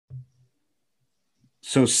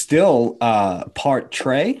So still part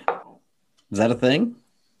Trey? Is that a thing?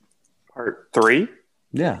 Part 3?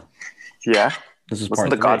 Yeah. Yeah. This is Wasn't part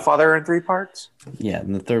The 3. Godfather in 3 parts? Yeah,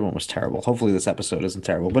 and the third one was terrible. Hopefully this episode isn't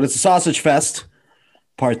terrible. But it's a sausage fest,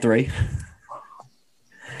 part 3.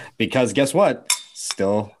 Because guess what?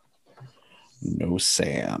 Still no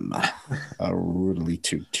Sam. A rudely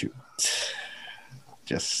toot toot.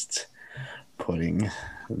 Just putting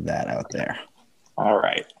that out there. All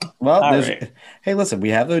right. Well, All there's. right. Hey, listen, we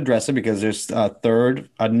have to address it because there's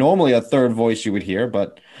normally a third voice you would hear,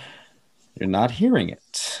 but you're not hearing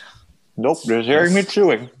it. Nope, just hearing me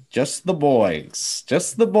chewing. Just the boys.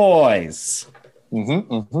 Just the boys.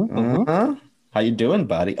 Mm-hmm. How you doing,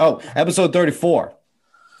 buddy? Oh, episode 34.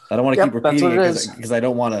 I don't want to keep repeating it because I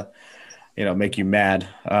don't want to, make you mad.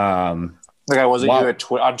 Like I wasn't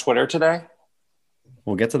you on Twitter today?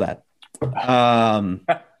 We'll get to that.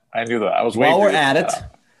 I knew that. I was While waiting. we're at it,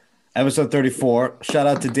 episode 34. Shout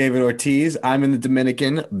out to David Ortiz. I'm in the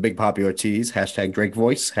Dominican. Big Papi Ortiz. Hashtag Drake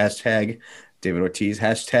Voice. Hashtag David Ortiz.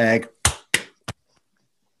 Hashtag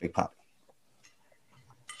Big Papi.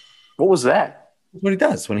 What was that? That's what he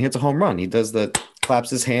does when he hits a home run. He does claps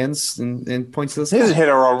his hands and points to the sky. He hasn't hit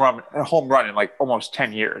a home run in like almost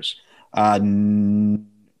 10 years. Hold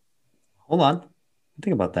on.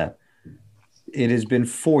 Think about that. It has been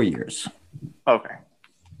 4 years. Okay.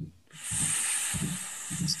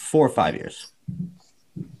 4 or 5 years.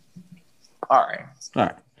 All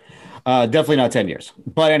right. Definitely not 10 years.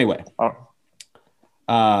 But anyway. Oh.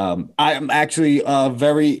 I'm actually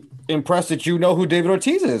very impressed that you know who David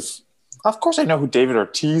Ortiz is. Of course I know who David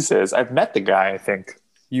Ortiz is. I've met the guy, I think.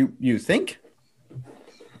 You think?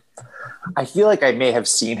 I feel like I may have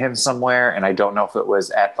seen him somewhere, and I don't know if it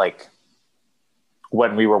was at like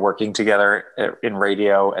when we were working together in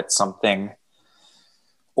radio at something,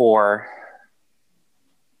 or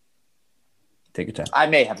take your time. I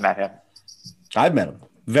may have met him. I've met him.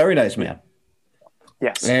 Very nice man.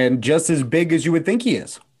 Yes. And just as big as you would think he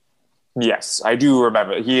is. Yes, I do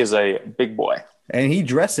remember. He is a big boy. And he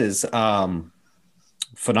dresses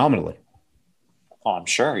phenomenally. Oh, I'm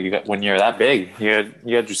sure. When you're that big, you got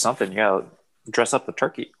to do something. You got to dress up the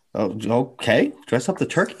turkey. Oh, okay. Dress up the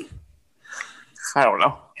turkey? I don't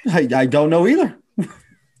know. I don't know either.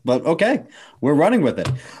 But okay, we're running with it.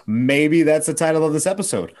 Maybe that's the title of this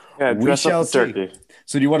episode. Yeah, dress up the turkey.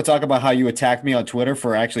 So do you want to talk about how you attacked me on Twitter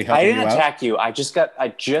for actually helping you out? I didn't attack you. I just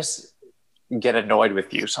get annoyed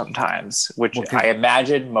with you sometimes, which I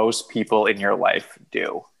imagine most people in your life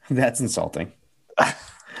do. That's insulting.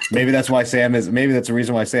 Maybe that's why Sam is. Maybe that's the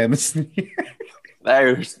reason why Sam isn't here.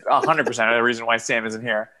 There's 100% of the reason why Sam isn't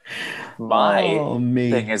here. My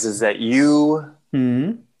thing is that you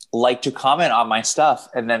like to comment on my stuff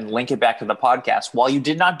and then link it back to the podcast. While you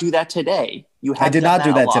did not do that today, I did not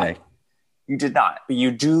do that today. You did not, but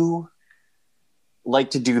you do like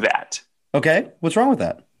to do that. Okay, what's wrong with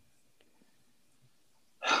that?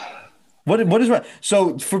 What is wrong?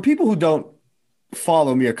 So for people who don't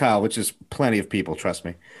follow me or Kyle, which is plenty of people, trust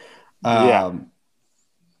me. We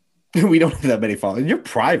don't have that many followers. You're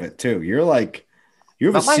private too. You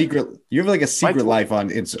have a secret life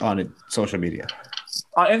on social media.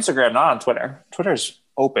 On Instagram, not on Twitter. Twitter's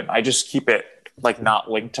open. I just keep it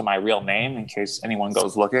not linked to my real name in case anyone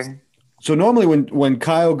goes looking. So normally when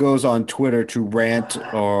Kyle goes on Twitter to rant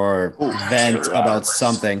or vent about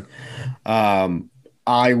something,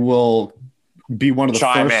 I will be one of the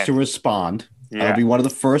first to respond. Yeah. I'll be one of the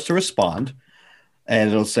first to respond. And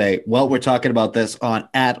it'll say, well, we're talking about this on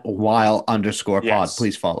 @while_pod. Yes.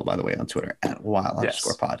 Please follow, by the way, on Twitter,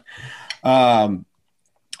 @while_pod.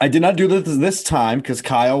 I did not do this time because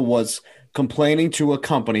Kyle was complaining to a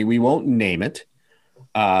company. We won't name it.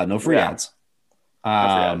 No free ads.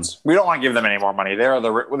 We don't want to give them any more money. They're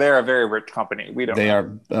a very rich company. They are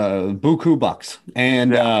buku bucks.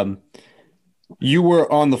 And you were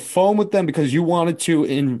on the phone with them because you wanted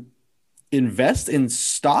to invest in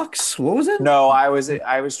stocks. What was it? No, I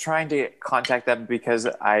was trying to contact them because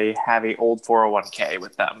I have an old 401k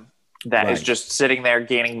with them that is just sitting there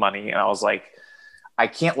gaining money. And I was like, I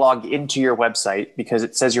can't log into your website because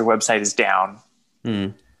it says your website is down.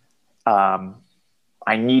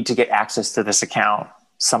 I need to get access to this account.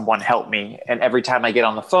 Someone help me. And every time I get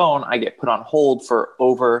on the phone, I get put on hold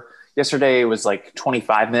for yesterday it was like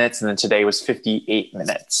 25 minutes. And then today was 58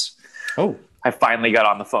 minutes. Oh, I finally got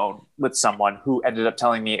on the phone with someone who ended up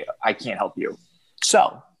telling me I can't help you.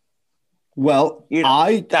 So, well,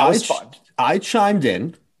 that was fun. I chimed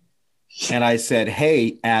in and I said,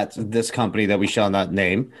 hey, at this company that we shall not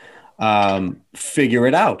name, figure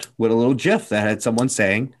it out with a little GIF that had someone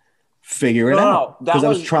saying, figure it out. Because I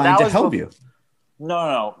was trying to help you.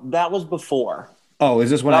 No. That was before. Oh, is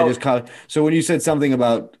this when I just caught? So when you said something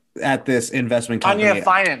about at this investment company, I need a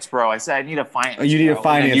finance bro. I said I need a finance. You need a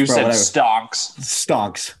finance you bro. You said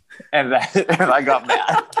stonks. And I got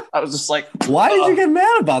mad. I was just like, why did you get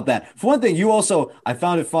mad about that? For one thing, I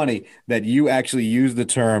found it funny that you actually used the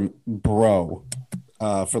term bro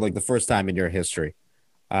for like the first time in your history.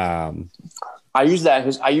 I use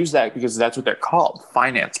that because that's what they're called,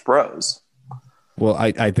 finance bros. Well,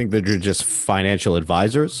 I think that you're just financial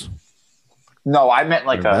advisors. No, I meant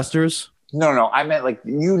like investors. No, I meant like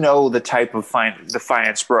the type of the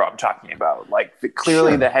finance bro I'm talking about. Like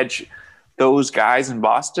clearly the hedge, those guys in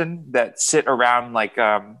Boston that sit around like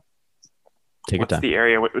what's the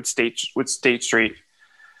area? What State Street?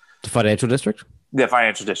 The financial district. The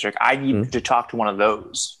financial district. I need to talk to one of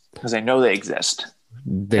those because I know they exist.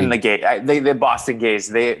 In the Boston gays,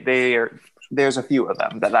 there's a few of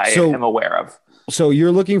them that I am aware of. So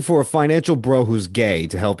you're looking for a financial bro who's gay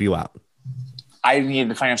to help you out. I need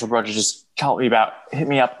the financial bro to just hit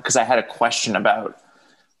me up because I had a question about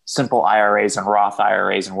simple IRAs and Roth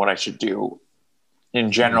IRAs and what I should do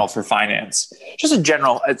in general for finance. Just in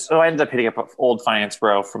general. So I ended up hitting up an old finance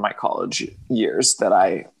bro from my college years that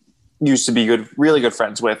I used to be really good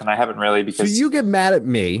friends with, and I haven't really because. So you get mad at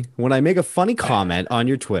me when I make a funny comment on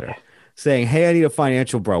your Twitter saying, "Hey, I need a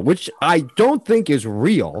financial bro," which I don't think is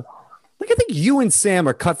real. Like I think you and Sam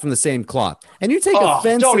are cut from the same cloth, and you take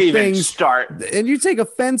offense to things. And you take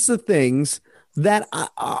offense to things that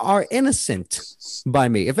are innocent by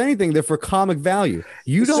me. If anything, they're for comic value.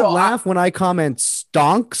 You don't laugh when I comment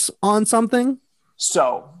stonks on something.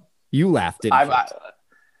 So you laughed, didn't you?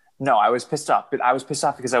 No, I was pissed off, but I was pissed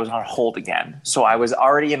off because I was on hold again. So I was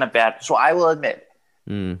already in a bad. So I will admit,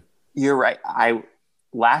 you're right. I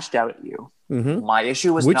lashed out at you. Mm-hmm. My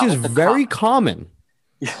issue was which is very common.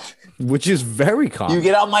 Which is very common. You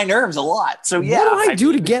get on my nerves a lot. So yeah. What do I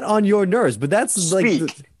do to get on your nerves? But that's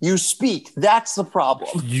you speak. That's the problem.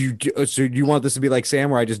 So you want this to be like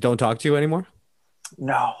Sam, where I just don't talk to you anymore?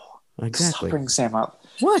 No. Exactly. Stop bringing Sam up.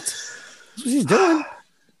 What? That's what she's doing.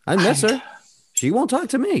 I miss her. She won't talk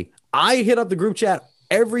to me. I hit up the group chat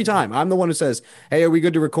every time. I'm the one who says, "Hey, are we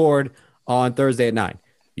good to record on Thursday at 9?"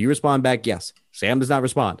 You respond back, yes. Sam does not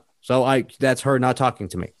respond. So that's her not talking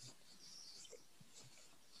to me.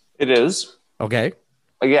 It is. Okay.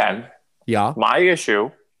 Again. Yeah. My issue.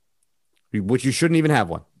 Which you shouldn't even have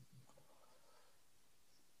one.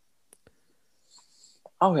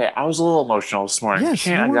 Okay, I was a little emotional this morning. Yes,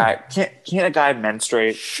 can't a guy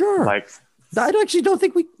menstruate? Sure. Like I actually don't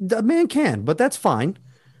think a man can, but that's fine.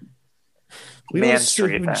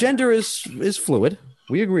 Gender is fluid.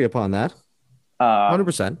 We agree upon that.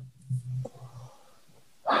 100%.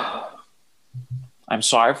 I'm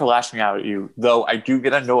sorry for lashing out at you, though I do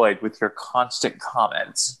get annoyed with your constant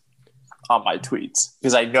comments on my tweets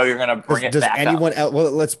because I know you're going to bring it back up. Does anyone else?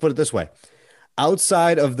 Well, let's put it this way.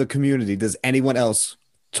 Outside of the community, does anyone else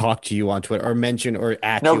talk to you on Twitter or mention or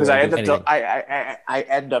at you? No, because I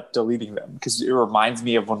end up deleting them because it reminds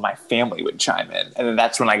me of when my family would chime in, and then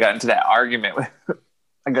that's when I got into that argument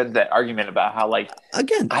about how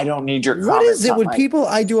again I don't need your comments. What is it with people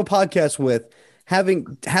I do a podcast with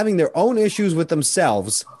having their own issues with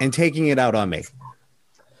themselves and taking it out on me?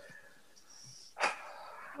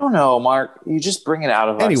 I don't know, Mark. You just bring it out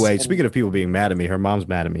of us. Anyway, speaking of people being mad at me, her mom's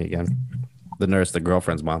mad at me again. The nurse, the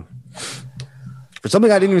girlfriend's mom. For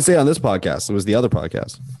something I didn't even say on this podcast. It was the other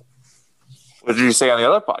podcast. What did you say on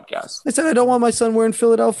the other podcast? I said I don't want my son wearing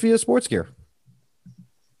Philadelphia sports gear.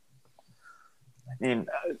 I mean,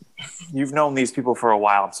 you've known these people for a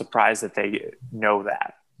while. I'm surprised that they know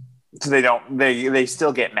that. So they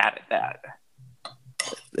still get mad at that.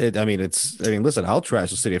 Listen, I'll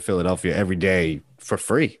trash the city of Philadelphia every day for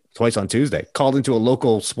free, twice on Tuesday. Called into a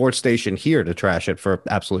local sports station here to trash it for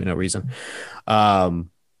absolutely no reason.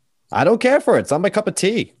 I don't care for it. It's not my cup of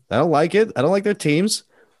tea. I don't like it. I don't like their teams.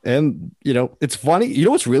 And, it's funny. You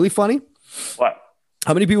know what's really funny? What?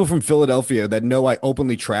 How many people from Philadelphia that know I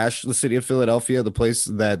openly trash the city of Philadelphia, the place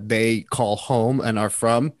that they call home and are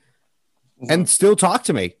from, and still talk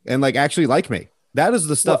to me and actually like me? That is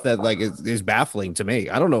the stuff that is baffling to me.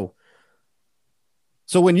 I don't know.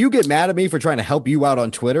 So when you get mad at me for trying to help you out on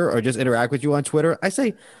Twitter or just interact with you on Twitter, I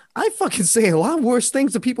fucking say a lot worse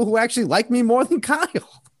things to people who actually like me more than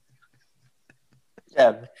Kyle.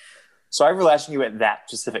 Yeah. Sorry for lashing you at that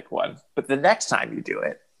specific one, but the next time you do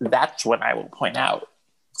it, that's when I will point out.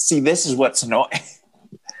 See, this is what's annoying.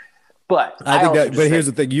 But here's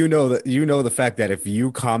the thing. The fact that if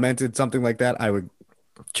you commented something like that, I would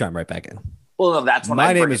chime right back in. Well, no, that's when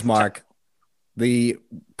my name is Mark, the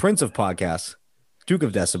Prince of Podcasts, Duke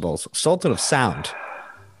of Decibels, Sultan of Sound,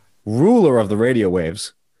 ruler of the radio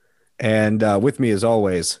waves, And with me, as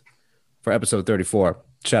always, for episode 34,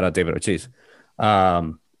 shout out David Ortiz,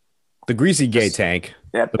 the greasy gay tank,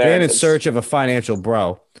 the man in search of a financial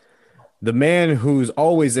bro, the man who's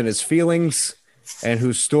always in his feelings and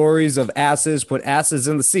whose stories of asses put asses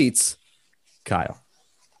in the seats, Kyle.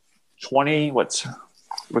 20, what's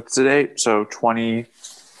today? So 30.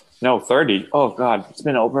 Oh, God, it's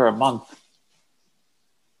been over a month.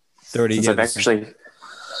 30 since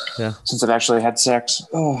I've actually had sex.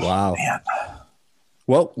 Oh, wow. Man.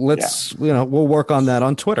 Well, we'll work on that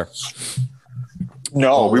on Twitter.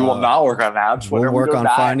 No, we will not work on that. Twitter, we'll work on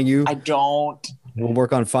finding you. We'll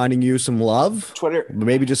work on finding you some love. Twitter,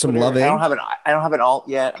 maybe just some loving. I don't have an alt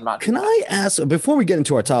yet. I'm not. Can I ask before we get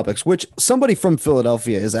into our topics, which somebody from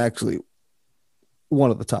Philadelphia is actually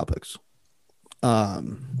one of the topics.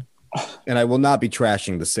 And I will not be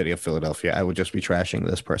trashing the city of Philadelphia. I will just be trashing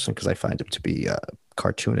this person because I find him to be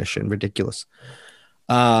cartoonish and ridiculous.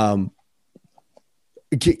 So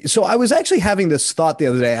I was actually having this thought the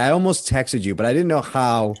other day. I almost texted you, but I didn't know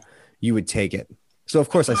how you would take it. So of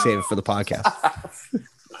course I saved it for the podcast.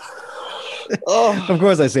 Of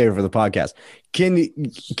course I saved it for the podcast.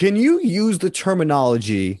 Can you use the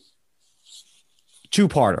terminology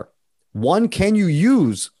two-parter? One, can you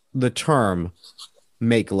use the term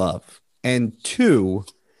make love? And two,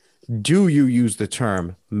 do you use the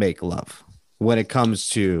term make love when it comes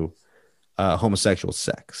to homosexual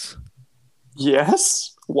sex?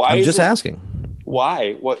 Yes. Why? I'm just asking.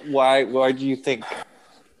 Why? Why do you think?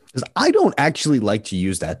 Because I don't actually like to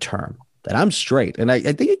use that term, that I'm straight. And I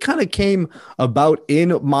think it kind of came about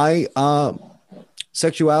in my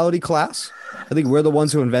sexuality class. I think we're the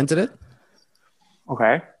ones who invented it.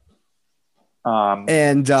 Okay. So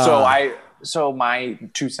my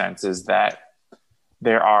 2 cents is that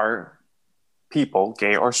there are people,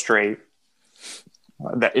 gay or straight,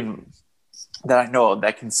 that I know of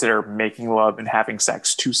that consider making love and having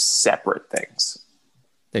sex two separate things.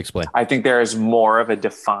 Explain. I think there is more of a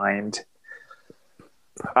defined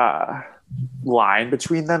line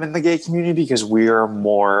between them in the gay community because we are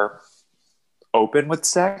more open with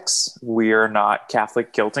sex. We are not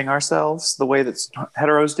Catholic guilting ourselves the way that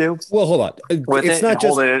heteros do. Well, hold on. It's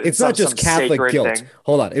not just Catholic guilt. Thing.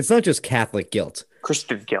 Hold on. It's not just Catholic guilt.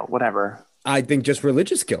 Christian guilt, whatever. I think just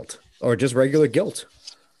religious guilt or just regular guilt.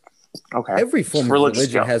 Okay. Every form of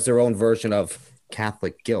religion has their own version of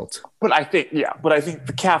Catholic guilt. But I think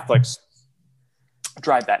the Catholics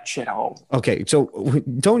drive that shit home. Okay, so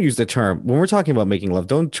don't use the term when we're talking about making love.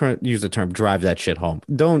 Don't use the term drive that shit home.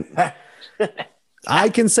 Don't. I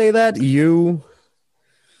can say that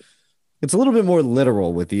it's a little bit more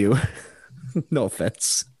literal with you. No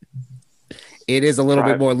offense. It is a little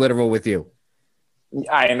bit more literal with you.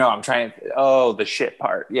 I know. I'm trying. The shit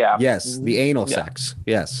part. Yeah. Yes. The anal sex.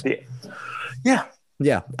 Yes. Yeah.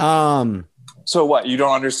 Yeah. So what? You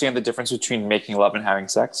don't understand the difference between making love and having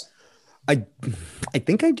sex? I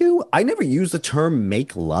think I do. I never use the term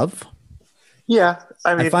make love. Yeah.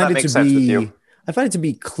 I mean, I find it to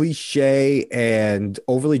be cliche and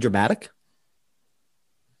overly dramatic.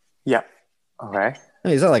 Yeah. Okay. I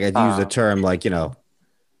mean, it's not like I'd use the term like, I'm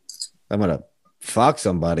going to fuck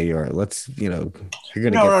somebody or you're going to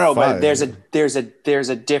No, but there's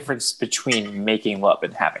a difference between making love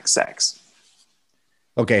and having sex.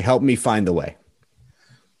 Okay, help me find the way.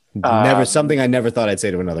 Something I never thought I'd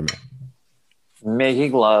say to another man.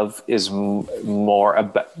 Making love is more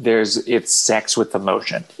about it's sex with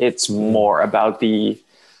emotion. It's more about the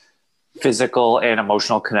physical and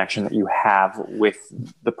emotional connection that you have with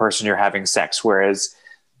the person you're having sex. Whereas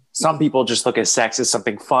some people just look at sex as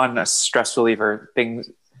something fun, a stress reliever, things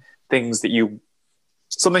that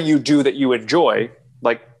something you do that you enjoy,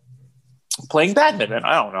 like playing badminton.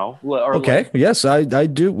 I don't know. Okay. Yes, I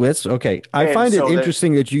do. Yes. Okay. I find it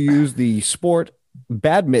interesting that you use the sport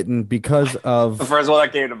badminton because of the first one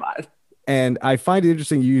that came to mind. And I find it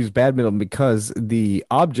interesting you use badminton because the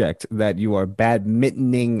object that you are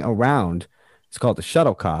badmintoning around is called the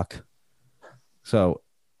shuttlecock. So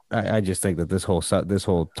I just think that this whole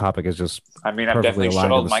topic is just. I mean, I've definitely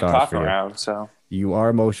shuttled my cock around. So you are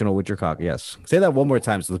emotional with your cock. Yes. Say that one more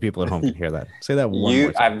time so the people at home can hear that. Say that one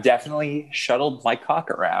more time. I've definitely shuttled my cock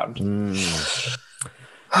around.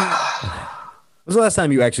 When was the last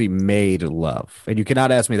time you actually made love? And you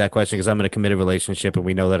cannot ask me that question because I'm in a committed relationship and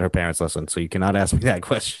we know that her parents listen. So you cannot ask me that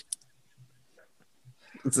question.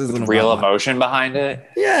 This isn't real emotion behind it.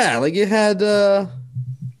 Yeah. Like you had,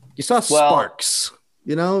 you saw sparks,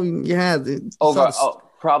 you had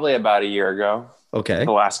probably about a year ago. Okay.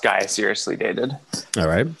 The last guy I seriously dated. All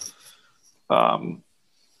right.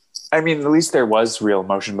 I mean, at least there was real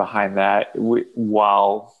emotion behind that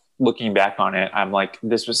while looking back on it, I'm like,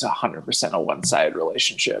 this was 100% a one-sided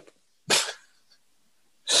relationship.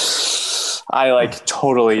 I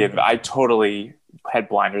totally had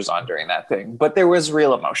blinders on during that thing, but there was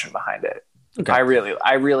real emotion behind it. Okay. I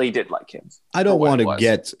really did like him. I don't want to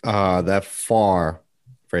get that far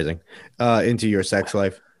into your sex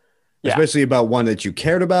life, especially about one that you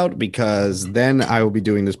cared about, because then I will be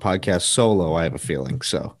doing this podcast solo. I have a feeling.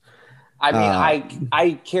 So, I mean,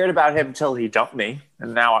 I cared about him until he dumped me,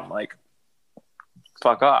 and now I'm like,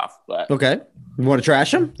 fuck off. But okay, you want to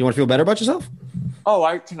trash him? You want to feel better about yourself? Oh,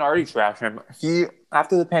 I can already trash him.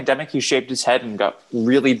 After the pandemic, he shaved his head and got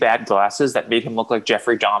really bad glasses that made him look like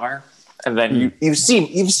Jeffrey Dahmer. And then you've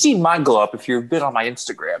seen my glow up if you've been on my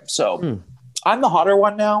Instagram. So I'm the hotter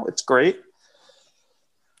one now. It's great.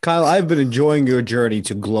 Kyle, I've been enjoying your journey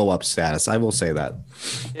to glow up status. I will say that.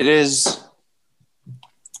 It is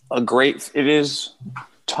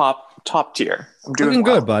top tier. I'm doing looking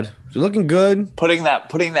good, bud. You're looking good. Putting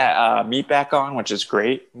that meat back on, which is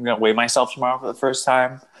great. I'm gonna weigh myself tomorrow for the first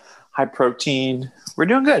time. High protein. We're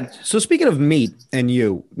doing good. So speaking of meat and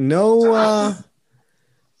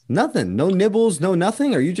nothing, no nibbles, no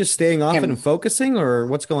nothing. Are you just staying off it and focusing, or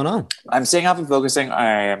what's going on? I'm staying off and focusing.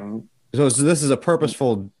 I am. So this is a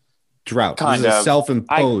purposeful drought. This is a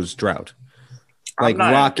self-imposed drought. Like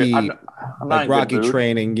Rocky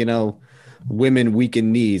training, women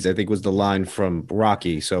weaken knees, I think was the line from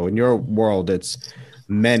Rocky. So in your world, it's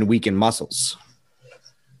men weaken muscles.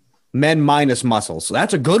 Men minus muscles. So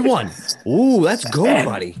that's a good one. Ooh, that's good,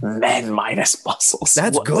 buddy. Men minus muscles.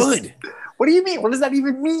 That's good. What do you mean? What does that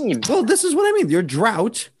even mean? Well, this is what I mean. Your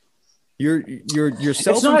drought. Your self-imposed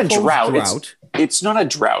It's not a drought. It's not a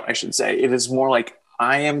drought, I should say. It is more like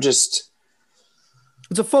I am just.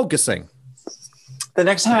 It's a focusing. The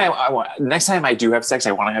next time I do have sex,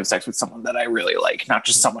 I want to have sex with someone that I really like, not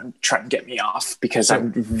just someone trying to get me off, because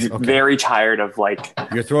I'm very tired of like.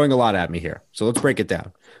 You're throwing a lot at me here, so let's break it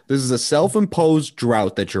down. This is a self-imposed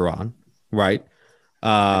drought that you're on, right?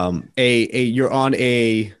 You're on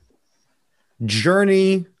a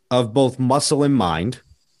journey of both muscle and mind.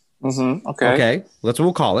 Mm-hmm. Okay, that's what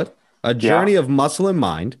we'll call it. A journey of muscle and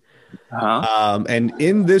mind. Uh-huh. And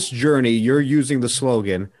in this journey, you're using the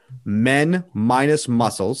slogan, men minus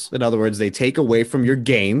muscles. In other words, they take away from your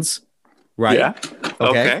gains, right? Yeah.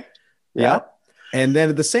 Okay. Yeah. And then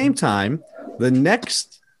at the same time, the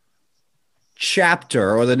next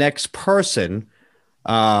chapter or the next person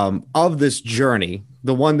of this journey,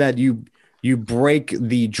 the one that you break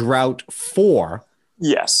the drought for.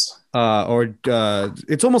 Yes.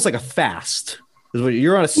 It's almost like a fast.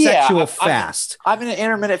 You're on a sexual fast. I'm in an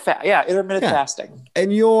intermittent fast. Yeah, intermittent fasting.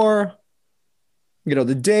 And you're,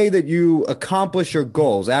 the day that you accomplish your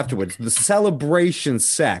goals afterwards, the celebration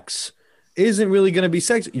sex isn't really going to be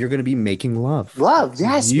sex. You're going to be making love. Love,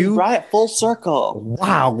 yes. You brought it full circle.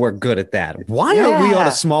 Wow, we're good at that. Why are we on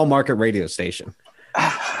a small market radio station?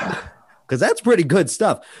 Because that's pretty good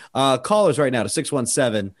stuff. Callers right now to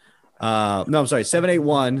 617.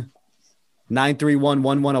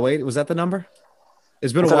 781-931-1108. Was that the number?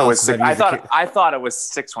 It's been a while. I thought it was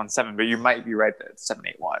 617, but you might be right that it's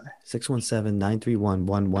 781.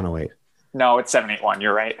 617-931-1108. No, it's 781.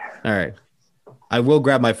 You're right. All right. I will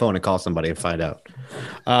grab my phone and call somebody and find out.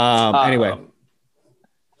 Anyway.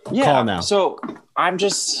 Call now. So I'm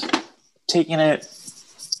just taking it.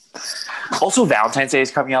 Also, Valentine's Day is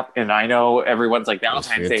coming up, and I know everyone's like,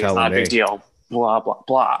 Valentine's Day is not a big deal. Blah, blah,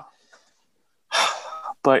 blah.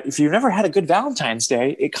 But if you've never had a good Valentine's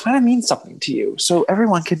Day, it kind of means something to you. So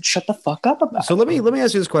everyone can shut the fuck up about it. So let me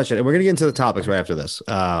ask you this question, and we're going to get into the topics right after this.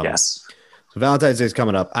 Yes. So Valentine's Day is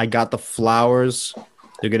coming up. I got the flowers.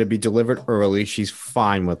 They're going to be delivered early. She's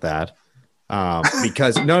fine with that.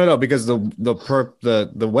 Because because the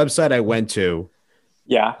website I went to,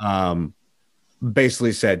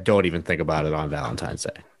 basically said don't even think about it on Valentine's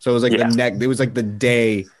Day. So it was like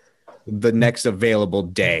the next available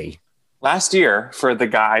day. Last year, for the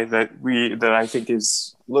guy that I think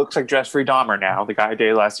looks like Jeffrey Dahmer now, the guy I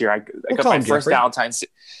dated last year, I got my first Valentine's.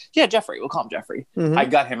 Yeah, Jeffrey. We'll call him Jeffrey. Mm-hmm. I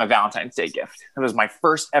got him a Valentine's Day gift. It was my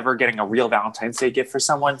first ever getting a real Valentine's Day gift for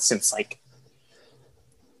someone since I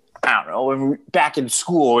don't know, back in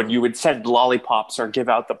school, and you would send lollipops or give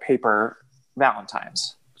out the paper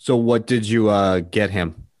Valentines. So what did you get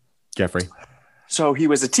him, Jeffrey? So he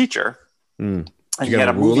was a teacher. And he had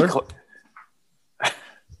a movie club.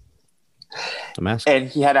 And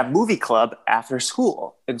he had a movie club after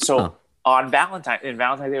school. And so on Valentine's Day,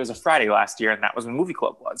 it was a Friday last year, and that was when movie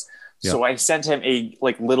club was. So I sent him a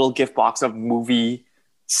little gift box of movie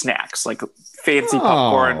snacks, like fancy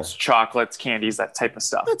popcorns, chocolates, candies, that type of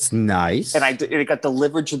stuff. That's nice. And it got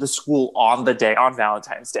delivered to the school on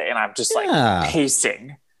Valentine's Day, and I'm just like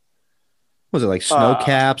pacing. Was it like snow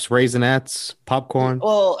caps, Raisinets, popcorn?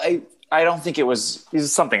 Well, I don't think it was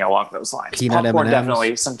something along those lines. Peanut popcorn, M&Ms?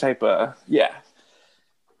 definitely some type of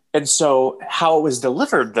And so how it was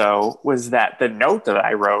delivered though was that the note that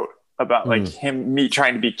I wrote about like me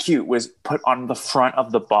trying to be cute was put on the front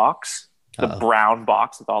of the box, the brown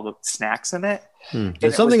box with all the snacks in it.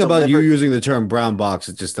 There's something about you using the term brown box.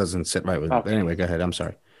 It just doesn't sit right with me. But anyway, go ahead. I'm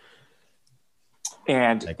sorry.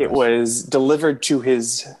 And it was delivered to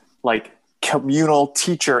his like communal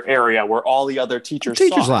teacher area where all the other teachers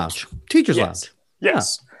Teachers lounge. Yes. Yeah.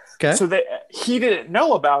 Okay. So he didn't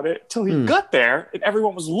know about it till he got there, and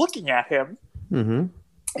everyone was looking at him. And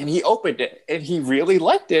he opened it, and he really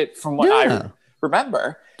liked it, from what I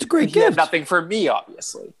remember. It's a great gift. He had nothing for me,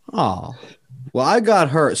 obviously. Oh, well, I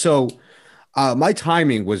got her. So my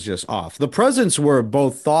timing was just off. The presents were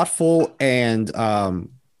both thoughtful and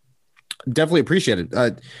definitely appreciated.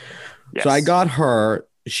 So I got her.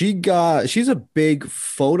 She's a big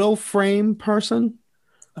photo frame person.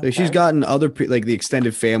 Okay. Like she's gotten other like the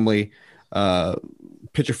extended family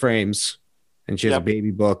picture frames, and she has a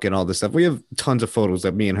baby book and all this stuff. We have tons of photos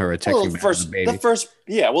that me and her are texting. The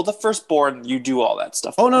firstborn, you do all that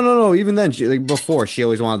stuff. Oh no! Even then, before she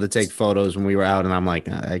always wanted to take photos when we were out, and I'm like,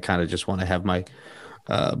 I kind of just want to have my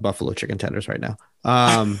buffalo chicken tenders right now.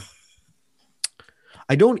 I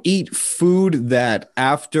don't eat food that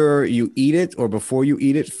after you eat it or before you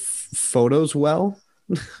eat it photos well.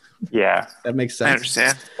 Yeah, that makes sense. I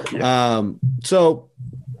understand. Yeah. So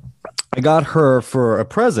I got her for a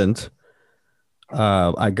present.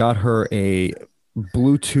 I got her a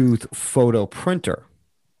Bluetooth photo printer.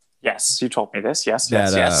 Yes, you told me this. Yes.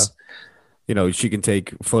 She can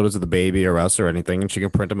take photos of the baby or us or anything, and she can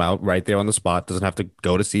print them out right there on the spot. Doesn't have to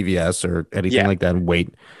go to CVS or anything like that and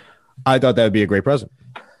wait. I thought that would be a great present.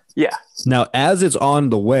 Yeah. Now, as it's on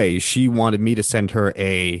the way, she wanted me to send her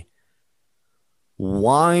a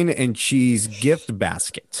wine and cheese gift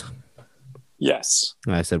basket. Yes.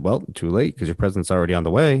 And I said, well, too late because your present's already on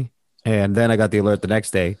the way. And then I got the alert the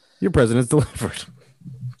next day. Your present is delivered.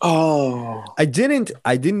 Oh. I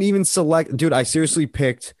didn't even select. Dude, I seriously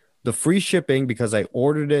picked the free shipping because I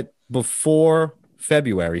ordered it before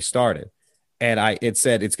February started. And it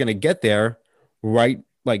said it's going to get there right,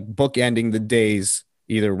 like bookending the days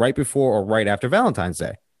either right before or right after Valentine's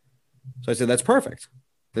Day. So I said, that's perfect.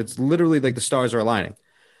 It's literally like the stars are aligning.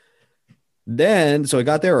 Then, so I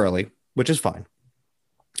got there early, which is fine.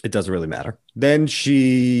 It doesn't really matter. Then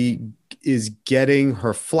she is getting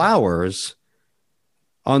her flowers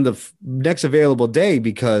on the next available day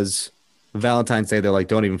because Valentine's Day, they're like,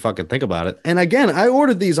 don't even fucking think about it. And again, I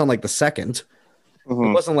ordered these on like the 2nd. It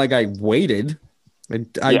wasn't like I waited.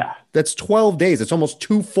 That's 12 days. It's almost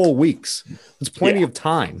 2 full weeks. It's plenty of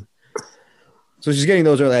time. So she's getting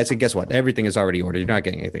those early. I said, guess what? Everything is already ordered. You're not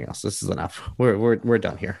getting anything else. This is enough. We're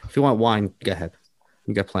done here. If you want wine, go ahead.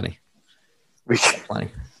 We got plenty.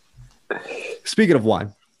 Plenty. Speaking of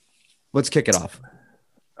wine, let's kick it off.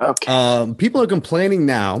 Okay. People are complaining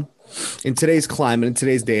now in today's climate, in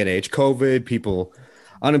today's day and age, COVID,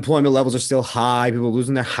 unemployment levels are still high. People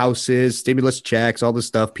losing their houses, stimulus checks, all this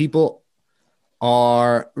stuff. People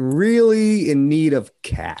are really in need of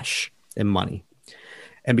cash and money.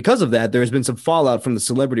 And because of that, there has been some fallout from the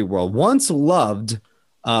celebrity world. Once loved,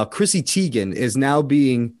 Chrissy Teigen is now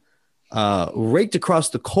being raked across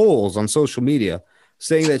the coals on social media,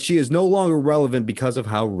 saying that she is no longer relevant because of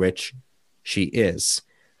how rich she is.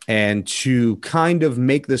 And to kind of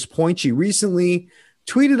make this point, she recently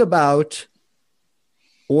tweeted about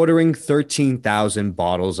ordering 13,000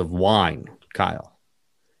 bottles of wine, Kyle.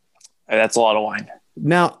 That's a lot of wine.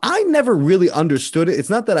 Now, I never really understood it. It's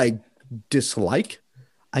not that I dislike.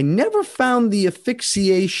 I never found the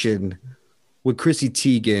asphyxiation with Chrissy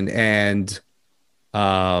Teigen and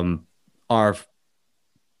our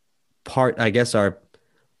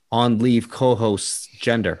on leave co-host's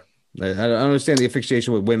gender. I don't understand the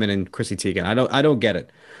asphyxiation with women and Chrissy Teigen. I don't get it.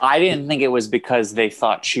 I didn't think it was because they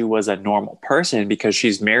thought she was a normal person because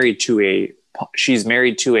she's married to a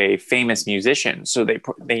famous musician. So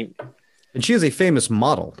and she is a famous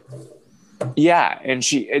model. Yeah, and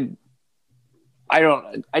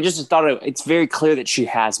I just thought it's very clear that she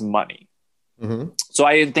has money. Mm-hmm. So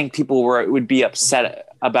I didn't think people would be upset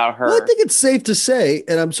about her. Well, I think it's safe to say,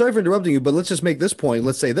 and I'm sorry for interrupting you, but let's just make this point.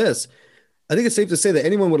 Let's say this. I think it's safe to say that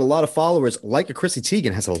anyone with a lot of followers like a Chrissy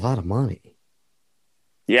Teigen has a lot of money.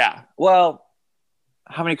 Yeah. Well,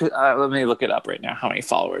 How many? Let me look it up right now. How many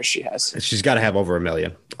followers she has? She's got to have over 1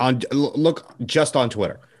 million. Look just on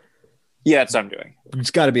Twitter. Yeah, that's what I'm doing.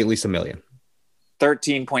 It's got to be at least 1 million.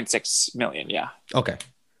 13.6 million. Yeah. Okay.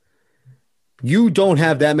 You don't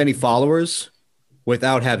have that many followers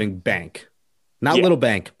without having bank. Not little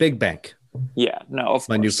bank, big bank. Yeah. No. Of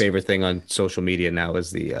My course. new favorite thing on social media now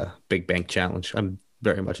is the big bank challenge. I'm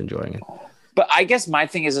very much enjoying it. But I guess my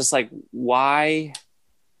thing is just like, why?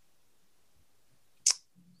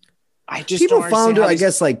 I just people found her, I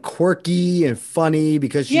guess, like quirky and funny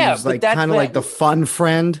because she's like kind of like the fun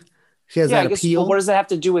friend. She has that appeal. Well, what does that have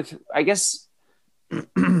to do with? I guess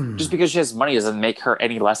just because she has money doesn't make her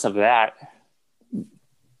any less of that.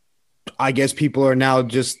 I guess people are now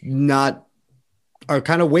just are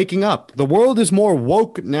kind of waking up. The world is more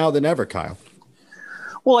woke now than ever, Kyle.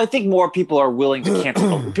 Well, I think more people are willing to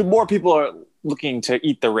cancel. More people are looking to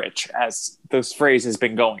eat the rich, as this phrase has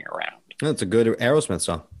been going around. That's a good Aerosmith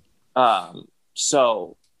song.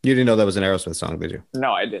 So you didn't know that was an Aerosmith song, did you?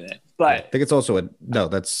 No, I didn't. But I think it's also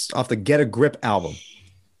that's off the Get a Grip album,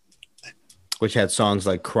 which had songs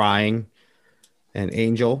like Crying and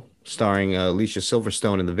Angel, starring Alicia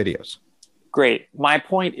Silverstone in the videos. Great. My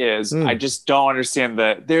point is, I just don't understand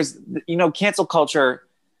there's cancel culture.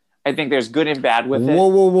 I think there's good and bad with it.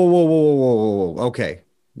 Whoa. Okay.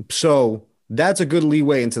 So that's a good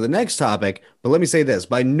leeway into the next topic. But let me say this.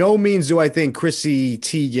 By no means do I think Chrissy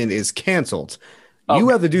Teigen is canceled. Okay. You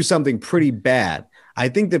have to do something pretty bad. I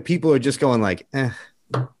think that people are just going like, all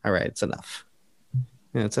right, it's enough.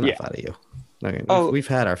 Yeah, it's enough out of you. Okay, we've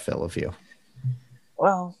had our fill of you.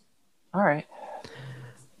 Well, all right.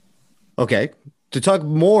 Okay. To talk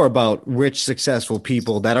more about rich, successful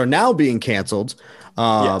people that are now being canceled.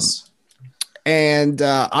 Yes. And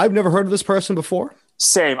I've never heard of this person before.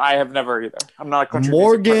 Same. I have never either. I'm not a country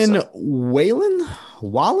Morgan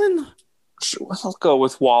Wallen? I'll go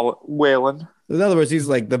with Wallen. In other words, he's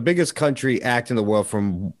like the biggest country act in the world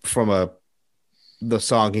from the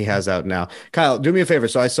song he has out now. Kyle, do me a favor.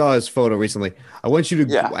 So I saw his photo recently. I want you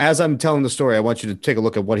to, as I'm telling the story, I want you to take a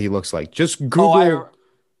look at what he looks like. Just Google.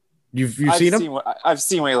 You've seen him? I've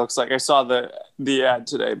seen what he looks like. I saw the ad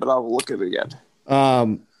today, but I'll look at it again.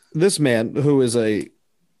 This man, who is a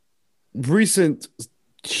recent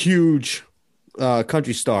huge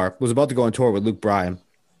country star, was about to go on tour with Luke Bryan.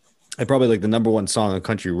 And probably like the number one song on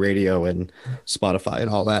country radio and Spotify and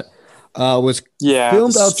all that. Was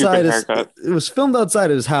filmed outside. It was filmed outside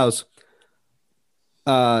of his house.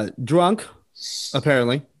 Drunk,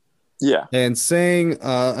 apparently. Yeah. And saying,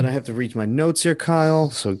 and I have to read my notes here, Kyle.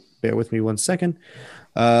 So bear with me 1 second.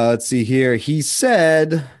 Let's see here. He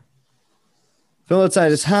said, filmed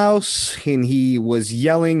outside his house, and he was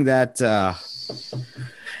yelling that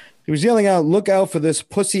he was yelling out, "Look out for this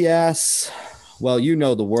pussy ass." Well, you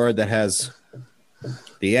know the word that has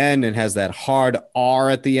the N and has that hard R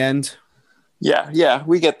at the end. Yeah,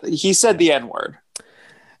 we get. He said the N word,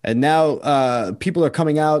 and now people are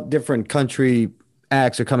coming out. Different country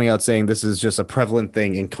acts are coming out saying this is just a prevalent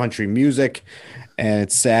thing in country music, and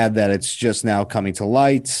it's sad that it's just now coming to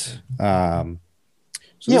light.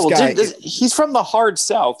 He's from the hard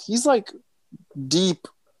South. He's like deep.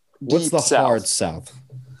 What's the South. Hard South?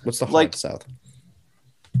 What's the hard South?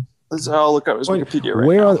 I'll look up his Wikipedia right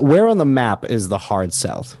now. Where on the map is the hard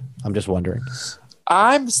South? I'm just wondering.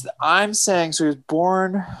 I'm saying so. He was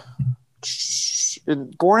born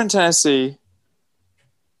in Tennessee,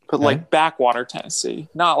 but like backwater Tennessee,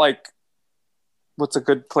 not like what's a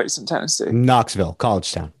good place in Tennessee? Knoxville, College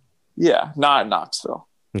Town. Yeah, not Knoxville.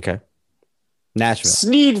 Okay. Nashville.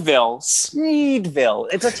 Sneedville.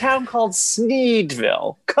 It's a town called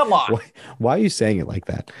Sneedville. Come on. Why are you saying it like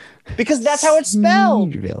that? Because that's how it's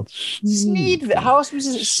spelled. Sneedville. How else is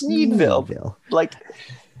it Sneedville? Like,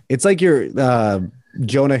 it's like you're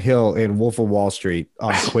Jonah Hill in Wolf of Wall Street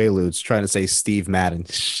on Quaaludes trying to say Steve Madden.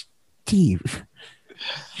 Steve.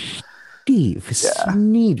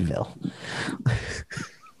 Sneedville.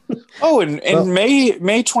 Oh, in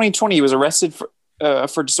May 2020, he was arrested for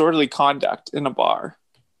disorderly conduct in a bar.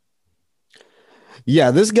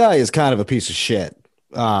 Yeah, this guy is kind of a piece of shit.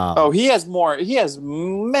 He has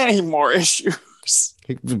many more issues.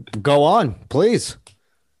 Go on, please.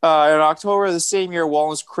 In October of the same year, Wallen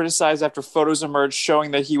was criticized after photos emerged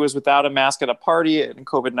showing that he was without a mask at a party in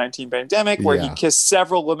COVID-19 pandemic, where he kissed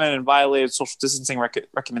several women and violated social distancing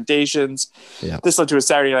recommendations. Yeah. This led to a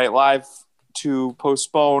Saturday Night Live to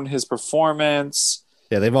postpone his performance.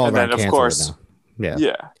 Yeah, they've all gone canceled now.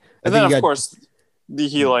 Yeah. And then, of course,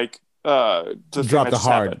 he dropped the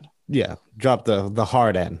hard. Drop the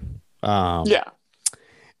hard end. Yeah.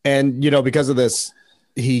 And, because of this,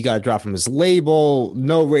 he got dropped from his label.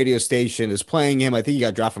 No radio station is playing him. I think he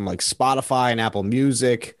got dropped from like Spotify and Apple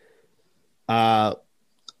Music. So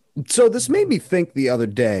this made me think the other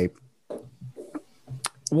day.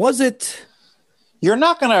 Was it? You're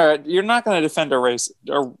not gonna defend a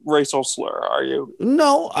racial slur, are you?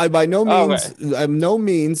 No, I by no means. Okay. I no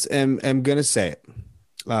means am gonna say it.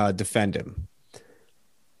 Defend him.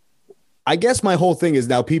 I guess my whole thing is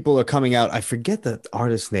now people are coming out. I forget the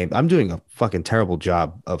artist's name. I'm doing a fucking terrible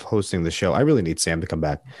job of hosting the show. I really need Sam to come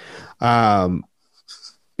back.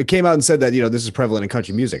 It came out and said that, this is prevalent in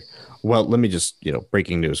country music. Well, let me just,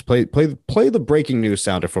 breaking news. Play the breaking news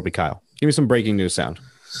sounder for me, Kyle. Give me some breaking news sound.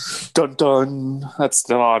 Dun dun. That's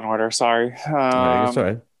still on order. Sorry. That's all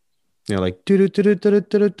right. Like something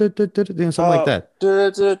like that.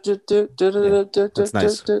 That's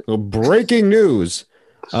nice. Well, breaking news.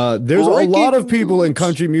 There's a lot of people in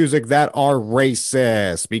country music that are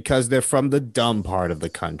racist because they're from the dumb part of the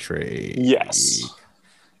country. Yes.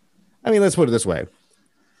 I mean, let's put it this way.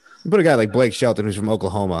 You put a guy like Blake Shelton, who's from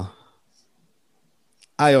Oklahoma.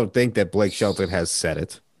 I don't think that Blake Shelton has said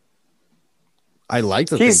it. I like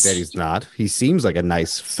to think that he's not. He seems like a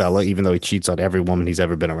nice fella, even though he cheats on every woman he's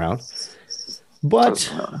ever been around.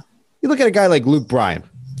 But you look at a guy like Luke Bryan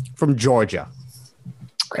from Georgia.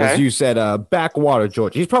 Okay. As you said, backwater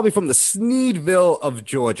Georgia. He's probably from the Sneedville of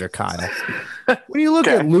Georgia, Kyle. When you look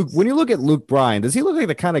at Luke Bryan, does he look like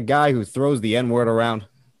the kind of guy who throws the N-word around?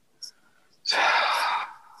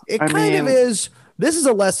 It kind of is. This is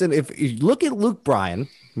a lesson. If you look at Luke Bryan,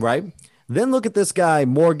 right? Then look at this guy,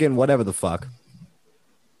 Morgan, whatever the fuck.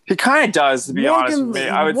 He kind of does, to be honest with me.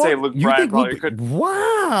 I would say Luke Bryan probably could.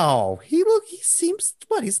 Wow. He seems,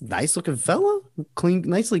 he's a nice looking fella. Clean,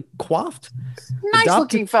 nicely coiffed. Nice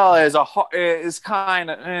looking fella is kind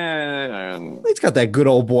of. He's got that good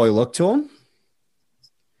old boy look to him.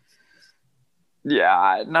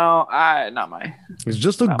 Yeah, no, not my. He's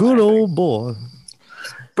just a good old boy.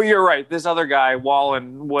 But you're right. This other guy,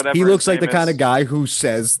 Wallen, whatever. He looks like the kind of guy who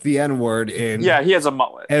says the N-word in. Yeah, he has a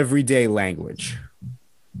mullet. Everyday language.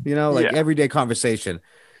 Everyday conversation.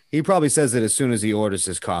 He probably says it as soon as he orders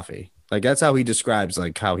his coffee. Like that's how he describes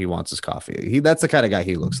like how he wants his coffee. That's the kind of guy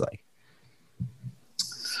he looks like.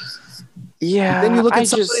 Yeah. And then you look at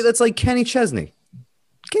somebody that's like Kenny Chesney.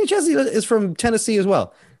 Kenny Chesney is from Tennessee as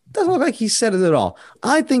well. Doesn't look like he said it at all.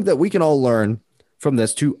 I think that we can all learn from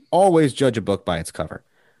this to always judge a book by its cover.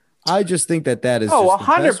 I just think that is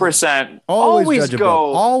 100%. Always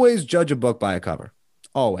judge a book by a cover.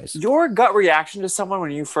 Always. Your gut reaction to someone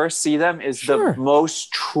when you first see them is the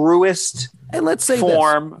most truest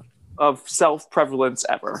form of self-prevalence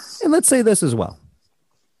ever. And let's say this as well.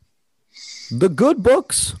 The good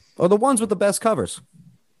books are the ones with the best covers.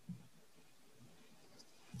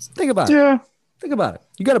 Think about it. Yeah. Think about it.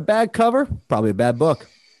 You got a bad cover, probably a bad book.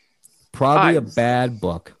 Probably a bad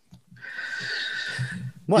book.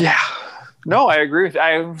 What? Yeah. No, I agree with you.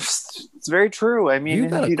 It's very true. I mean,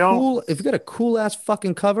 if you got a cool ass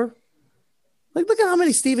fucking cover, like look at how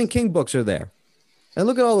many Stephen King books are there, and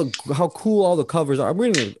look at how cool all the covers are. I'm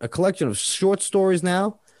reading a collection of short stories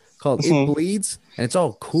now called It Bleeds, and it's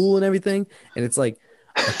all cool and everything, and it's like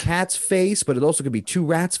a cat's face, but it also could be two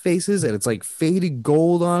rats' faces, and it's like faded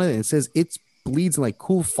gold on it, and it says It Bleeds in like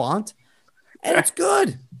cool font, and it's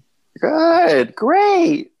good. Good,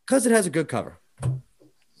 great, because it has a good cover.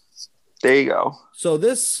 There you go. So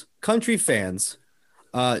this country fans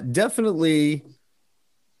definitely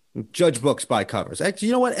judge books by covers. Actually,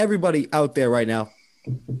 you know what? Everybody out there right now,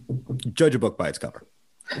 judge a book by its cover,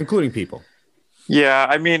 including people. Yeah,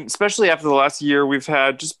 I mean, especially after the last year we've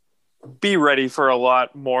had, just be ready for a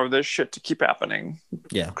lot more of this shit to keep happening.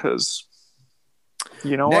 Yeah. Because,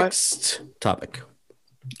 you know Next topic.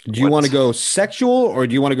 Do you want to go sexual or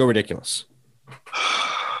do you want to go ridiculous?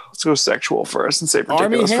 Let's go sexual first and say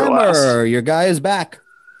ridiculous Armie Hammer, for last. Your guy is back.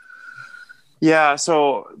 Yeah,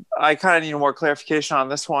 so I kind of need more clarification on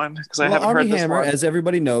this one because I haven't heard this Hammer, one. As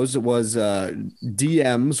everybody knows, it was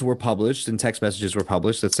DMs were published and text messages were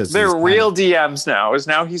published that says they're real DMs now.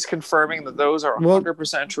 Now he's confirming that those are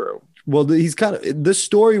 100% true. Well, he's kind of this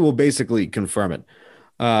story will basically confirm it.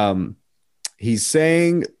 He's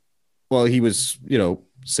saying, well, he was,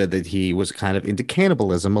 said that he was kind of into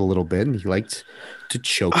cannibalism a little bit, and he liked to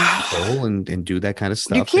choke people and do that kind of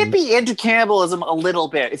stuff. You can't be into cannibalism a little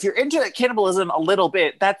bit. If you're into cannibalism a little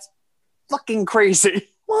bit, that's fucking crazy.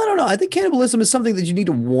 Well, I don't know. I think cannibalism is something that you need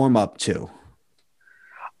to warm up to.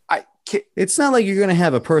 It's not like you're going to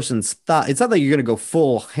have a person's thought. It's not like you're going to go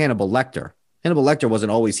full Hannibal Lecter. Hannibal Lecter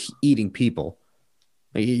wasn't always eating people.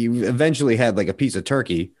 He eventually had like a piece of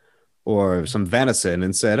turkey or some venison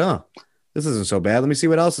and said, This isn't so bad. Let me see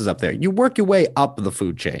what else is up there. You work your way up the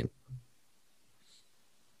food chain.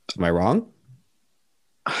 Am I wrong?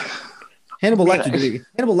 Hannibal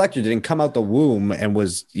Lecter didn't come out the womb and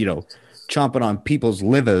was, chomping on people's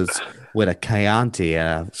livers with a Chianti,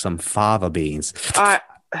 some fava beans.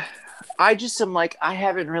 I just am like, I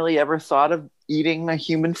haven't really ever thought of eating the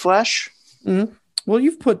human flesh. Mm-hmm. Well,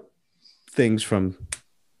 you've put things from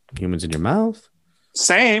humans in your mouth.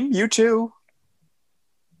 Same, you too.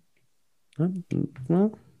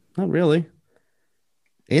 Well, not really.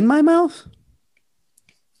 In my mouth?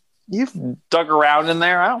 You've dug around in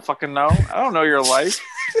there. I don't fucking know. I don't know your life.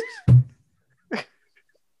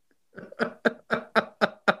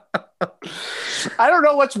 I don't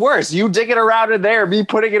know what's worse. You digging around in there, me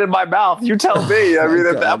putting it in my mouth. You tell me. I mean,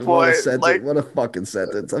 at that point, what a fucking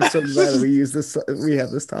sentence. I'm so glad we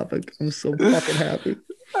have this topic. I'm so fucking happy.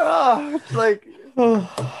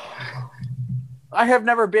 I have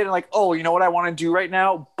never been like, oh, you know what I want to do right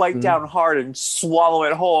now? Bite down hard and swallow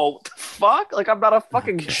it whole. What the fuck? Like, I'm not a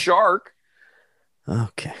fucking shark.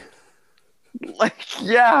 Okay. Like,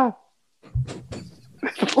 yeah.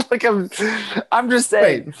 Like, I'm just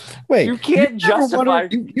saying. Wait. You can't justify.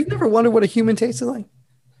 You've never wondered what a human tasted like?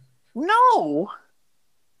 No.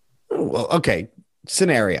 Well, okay.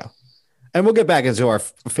 Scenario. And we'll get back into our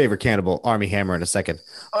favorite cannibal, Armie Hammer, in a second.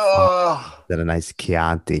 That a nice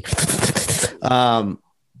Chianti.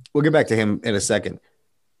 We'll get back to him in a second.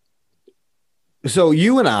 So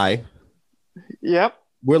you and I, yep,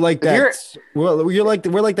 we're like that. We're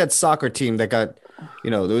like that soccer team that got,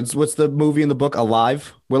 what's the movie in the book,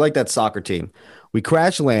 Alive? We're like that soccer team. We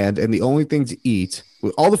crash land, and the only thing to eat,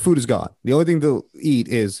 all the food is gone. The only thing to eat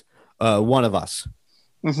is one of us.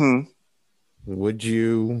 Mm-hmm. Would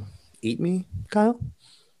you eat me, Kyle?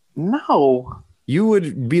 No. You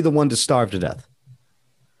would be the one to starve to death.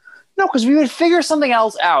 No, because we would figure something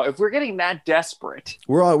else out if we're getting that desperate.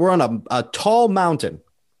 We're on a tall mountain,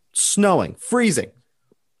 snowing, freezing.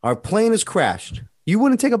 Our plane has crashed. You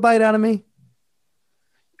wouldn't take a bite out of me?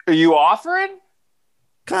 Are you offering?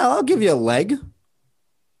 Kyle, I'll give you a leg.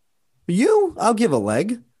 I'll give a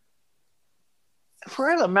leg. If we're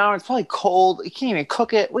at a mountain, it's probably cold. You can't even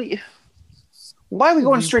cook it. Why are we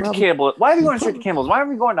going straight to cannibals? Why are we going straight to cannibals? Why aren't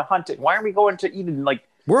we going to hunting? Why aren't we going to eating like?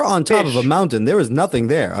 We're on top of a mountain. There is nothing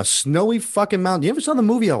there. A snowy fucking mountain. You ever saw the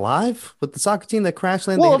movie Alive with the soccer team that crash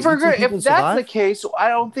landed? Well, if that's the case, I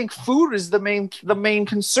don't think food is the main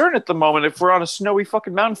concern at the moment. If we're on a snowy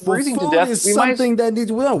fucking mountain, freezing to death, is something that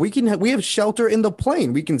needs. Well, we have shelter in the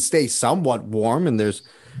plane. We can stay somewhat warm, and there's,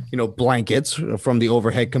 blankets from the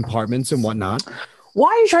overhead compartments and whatnot. Why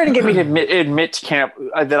are you trying to get me to admit camp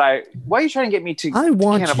Why are you trying to get me to? I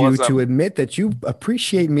want you to admit that you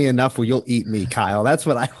appreciate me enough where you'll eat me, Kyle. That's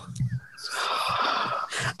what I.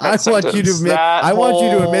 I want you to admit. I want you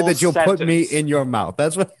to admit that you'll put me in your mouth.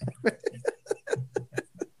 That's what.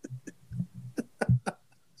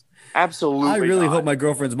 Absolutely. I really hope my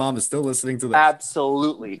girlfriend's mom is still listening to this.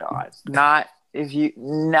 Absolutely not. Not if you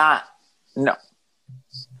not. No.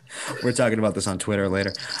 We're talking about this on Twitter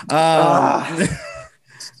later.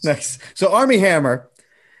 Nice. So Armie Hammer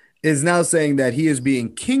is now saying that he is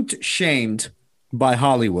being kinked shamed by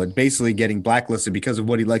Hollywood, basically getting blacklisted because of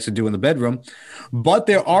what he likes to do in the bedroom. But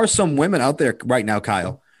there are some women out there right now,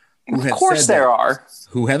 Kyle, who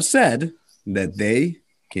have said that they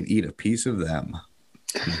can eat a piece of them.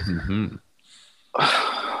 Mm-hmm.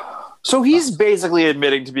 So he's basically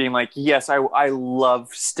admitting to being like, yes, I love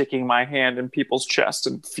sticking my hand in people's chest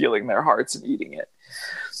and feeling their hearts and eating it.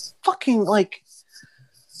 Fucking like,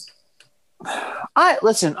 I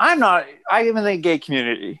am in the gay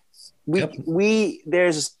community.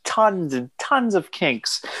 There's tons and tons of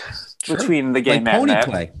kinks between the gay men. Pony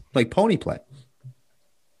play. Pony play.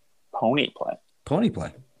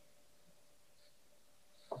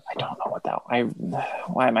 I don't know what that.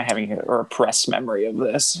 Why am I having a repressed memory of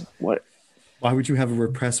this? What? Why would you have a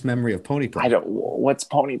repressed memory of pony play? I don't. What's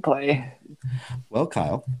pony play? Well,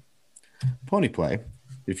 Kyle, pony play.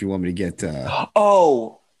 If you want me to get.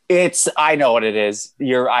 I know what it is.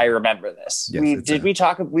 I remember this. Yes, We've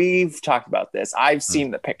talked about this. I've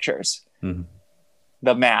seen the pictures. Mm-hmm.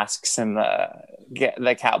 The masks and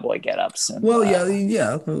the cowboy get-ups. And, a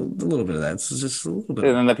little bit of that. It's just a little bit.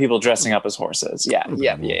 And then the people dressing up as horses. Yeah.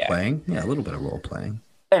 Playing. Yeah, a little bit of role playing.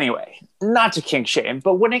 Anyway, not to kink shame,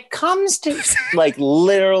 but when it comes to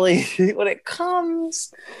literally, to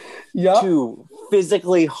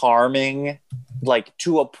physically harming,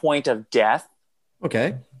 to a point of death.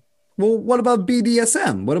 Okay. Well, what about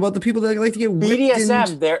BDSM? What about the people that like to get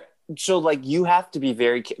BDSM? So you have to be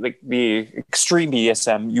very the extreme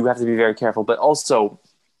BDSM. You have to be very careful, but also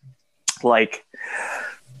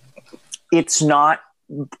it's not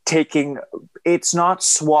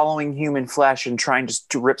swallowing human flesh and trying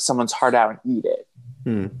to rip someone's heart out and eat it.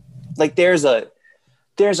 Like there's a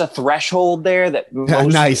threshold there that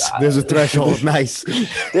nice. There's a threshold. Nice.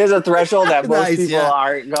 There's a threshold that most people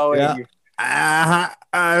aren't going.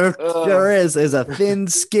 There is. There's a thin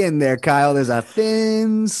skin there, Kyle. There's a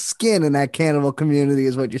thin skin in that cannibal community,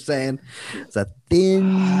 is what you're saying. It's a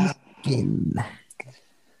thin skin.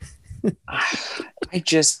 I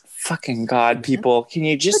just fucking God, people. Can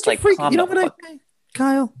you just like freak, you know what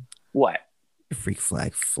Kyle? What? Freak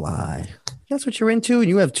flag fly. That's what you're into, and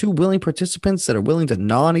you have two willing participants that are willing to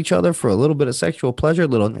gnaw on each other for a little bit of sexual pleasure.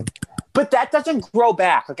 But that doesn't grow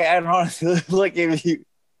back. Okay, I don't know. Like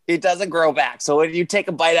it doesn't grow back. So when you take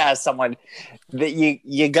a bite out of someone, that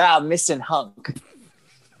you got a missing hunk.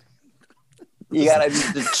 You gotta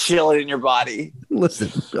just chill it in your body. Listen,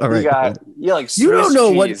 all right. You don't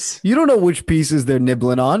know which pieces they're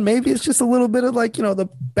nibbling on. Maybe it's just a little bit of like the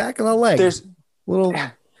back of the leg. There's little.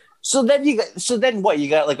 So then what? You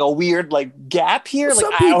got like a weird like gap here.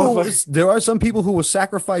 There are some people who will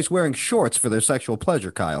sacrifice wearing shorts for their sexual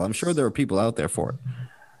pleasure, Kyle. I'm sure there are people out there for it.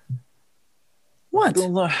 What?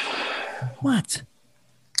 What?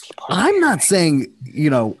 I'm not saying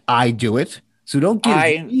I do it. So don't give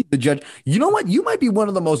me the judge. You know what? You might be one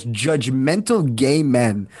of the most judgmental gay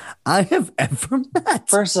men I have ever met.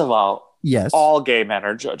 First of all, yes, all gay men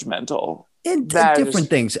are judgmental. And different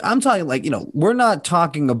things. I'm talking like, we're not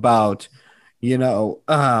talking about, Jack.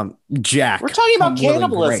 We're talking about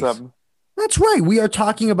cannibalism. That's right. We are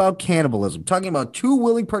talking about cannibalism. Talking about two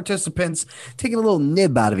willing participants taking a little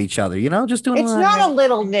nib out of each other, just doing it's not a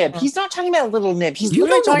little nib. He's not talking about a little nib. He's you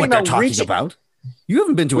don't know what they're talking about. You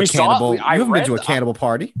haven't been to a cannibal. You haven't been to a cannibal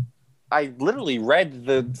party. I literally read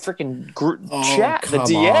the freaking chat, the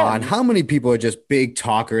DM. On. How many people are just big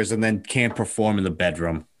talkers and then can't perform in the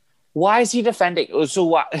bedroom? Why is he defending? So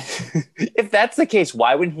why, if that's the case,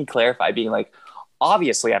 why wouldn't he clarify being like,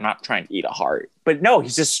 obviously I'm not trying to eat a heart, but no,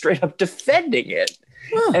 he's just straight up defending it.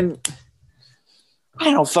 Huh. And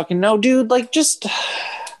I don't fucking know, dude. Like just,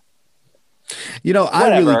 I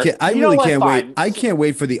really can't wait. I can't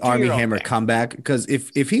wait for the Armie Hammer comeback because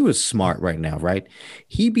if he was smart right now, right,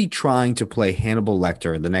 he'd be trying to play Hannibal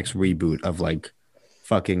Lecter in the next reboot of like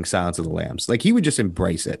fucking Silence of the Lambs. Like he would just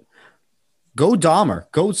embrace it. Go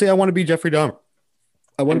Dahmer. Go say I want to be Jeffrey Dahmer.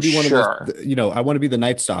 I want to be one of those. I want to be the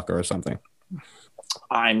Night Stalker or something.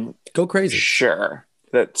 I'm go crazy. Sure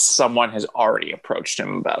that someone has already approached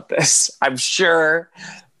him about this. I'm sure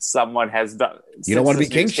someone has done. You don't want to be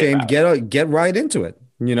king shamed. Get right into it.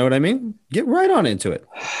 You know what I mean? Get right on into it.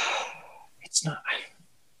 It's not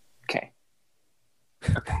okay.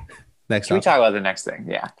 Next, can we talk about the next thing?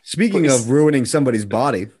 Yeah. Speaking of ruining somebody's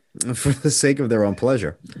body for the sake of their own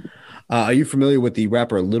pleasure. Are you familiar with the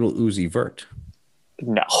rapper Lil Uzi Vert?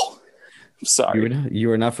 No. Sorry.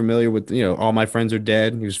 You are not familiar with, All My Friends Are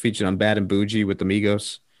Dead? He was featured on Bad and Bougie with the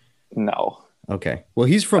Migos? No. Okay. Well,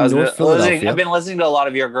 he's from North Philadelphia. I've been listening to a lot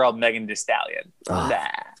of your girl, Megan Thee Stallion.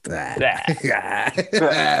 That's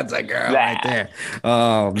a girl right there.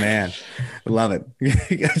 Oh, man. I love it.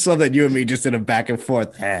 I saw that you and me just in a back and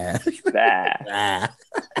forth.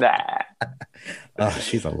 Oh,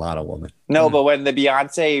 she's a lot of woman. No, but when the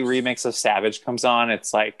Beyonce remix of Savage comes on,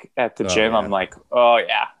 it's like at the gym, yeah. I'm like, oh,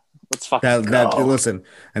 yeah. Let's fucking go. Listen,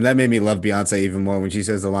 and that made me love Beyonce even more when she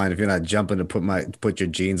says the line, if you're not jumping to put your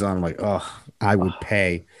jeans on, I'm like, oh, I would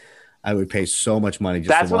pay so much money just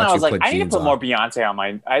to watch you put jeans on. That's when I was like, I need to put more Beyonce on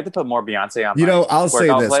my I'll say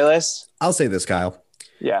this. Playlist. I'll say this, Kyle.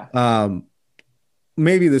 Yeah.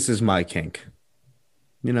 Maybe this is my kink.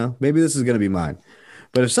 Maybe this is going to be mine.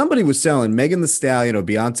 But if somebody was selling Megan Thee Stallion or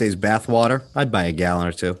Beyonce's bathwater, I'd buy a gallon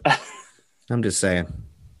or two. I'm just saying.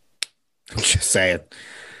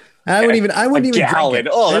 I wouldn't even drink it.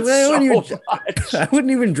 Oh, I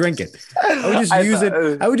wouldn't even drink it. I would just use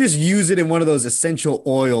it. I would just use it in one of those essential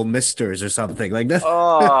oil misters or something like that.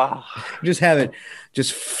 Oh. Just have it.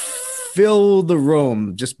 Just fill the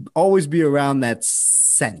room. Just always be around that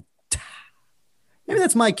scent. Maybe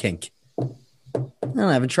that's my kink. I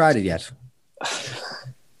haven't tried it yet.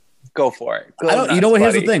 Go for it. You know what?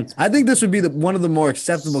 Here's the thing. I think this would be one of the more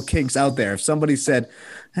acceptable kinks out there. If somebody said,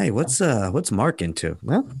 "Hey, what's Mark into?"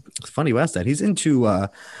 Well, it's funny you asked that. He's into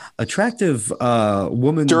attractive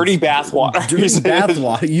woman. Dirty bathwater.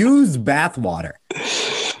 Used bathwater.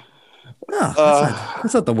 Oh,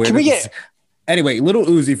 that's not the weirdest. Anyway, Lil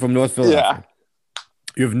Uzi from North Philadelphia. Yeah.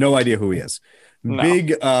 You have no idea who he is. No.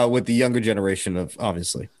 Big with the younger generation of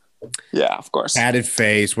obviously. Yeah, of course. Added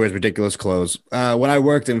face, wears ridiculous clothes. When I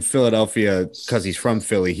worked in Philadelphia, because he's from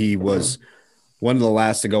Philly, he was one of the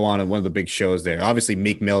last to go on at one of the big shows there. Obviously,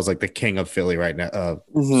 Meek Mill's like the king of Philly right now.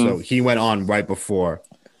 So he went on right before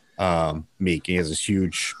Meek. He has this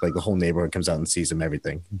huge, like the whole neighborhood comes out and sees him,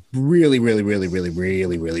 everything. Really, really, really, really,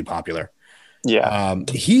 really, really popular. Yeah.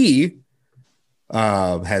 He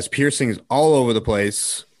has piercings all over the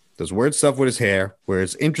place, does weird stuff with his hair,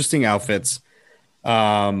 wears interesting outfits.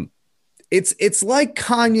 It's like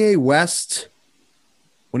Kanye West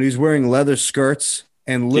when he was wearing leather skirts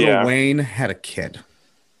and Lil Wayne had a kid.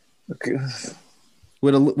 Okay.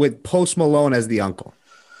 With Post Malone as the uncle.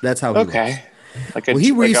 That's how he looks. Like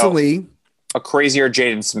he recently a crazier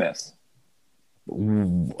Jaden Smith.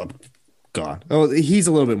 God. Oh, he's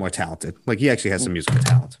a little bit more talented. Like he actually has some musical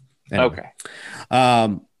talent. Anyway.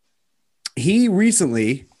 Okay. He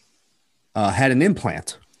recently had an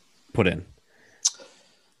implant put in.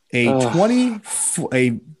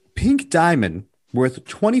 A pink diamond worth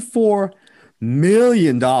 $24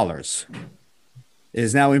 million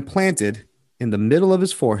is now implanted in the middle of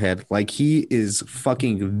his forehead like he is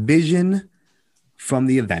fucking Vision from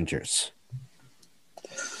the Avengers.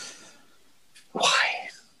 Why?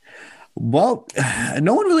 Well,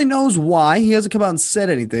 no one really knows why. He hasn't come out and said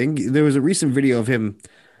anything. There was a recent video of him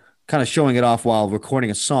kind of showing it off while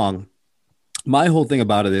recording a song. My whole thing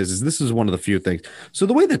about it is this is one of the few things. So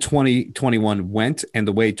the way that 2021 went and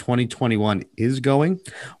the way 2021 is going,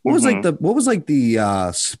 what was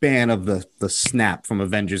the span of the snap from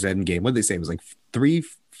Avengers Endgame? What did they say? It was like 3 to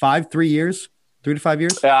 5 years.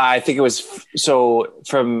 I think it was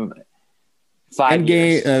from 5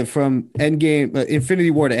 years. From Endgame,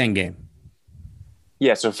 Infinity War to Endgame.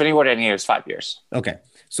 Yeah, so Infinity War to Endgame is 5 years. Okay,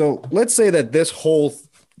 so let's say that this whole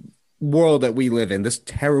world that we live in, this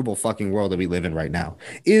terrible fucking world that we live in right now,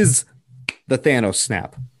 is the Thanos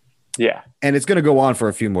snap. Yeah. And it's going to go on for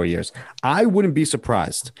a few more years. I wouldn't be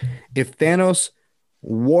surprised if Thanos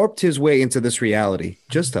warped his way into this reality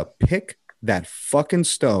just to pick that fucking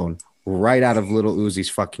stone right out of Little Uzi's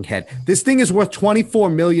fucking head. This thing is worth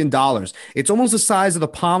 $24 million. It's almost the size of the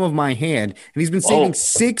palm of my hand. And he's been saving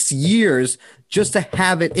 6 years just to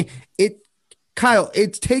have it. Kyle,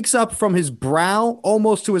 it takes up from his brow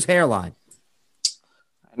almost to his hairline.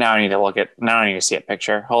 Now I need to see a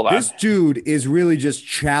picture. Hold on. This dude is really just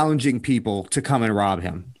challenging people to come and rob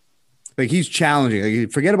him. Like he's challenging.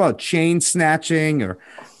 Like, forget about chain snatching or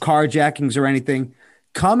carjackings or anything.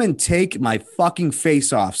 Come and take my fucking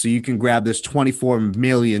face off so you can grab this $24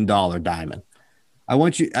 million diamond. I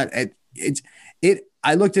want you. I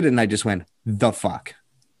looked at it and I just went, the fuck.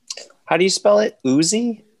 How do you spell it?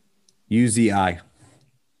 Uzi? Uzi.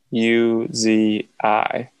 Uzi.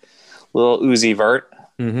 Little Uzi Vert.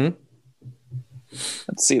 Mm-hmm.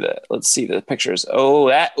 Let's see the pictures. Oh,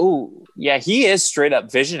 yeah, he is straight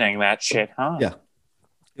up visioning that shit, huh? Yeah.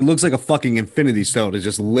 It looks like a fucking infinity stone is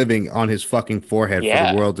just living on his fucking forehead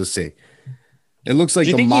for the world to see. It looks like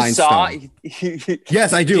the Mind Stone.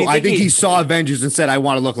 Yes, I do. I think he saw Avengers and said, I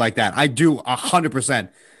want to look like that. I do 100%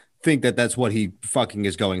 think that that's what he fucking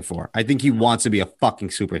is going for. I think he wants to be a fucking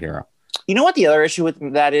superhero. You know what the other issue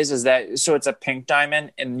with that is that so it's a pink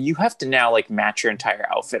diamond and you have to now like match your entire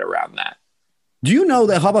outfit around that. Do you know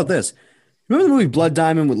that? How about this? Remember the movie Blood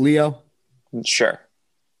Diamond with Leo? Sure.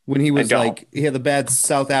 When he was like, he had the bad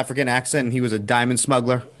South African accent and he was a diamond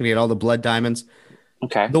smuggler and he had all the blood diamonds.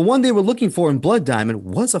 Okay. The one they were looking for in Blood Diamond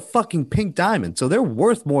was a fucking pink diamond. So they're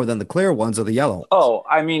worth more than the clear ones or the yellow ones. Oh,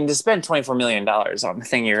 I mean, to spend $24 million on the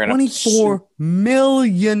thing you're going to $24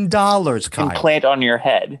 million, Kyle. Implant on your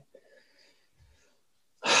head.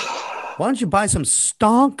 Why don't you buy some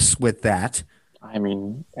stonks with that? I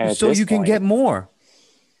mean, so you can get more.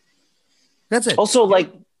 That's it. Also,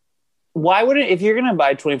 like, why wouldn't, if you're going to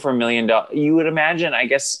buy $24 million, you would imagine, I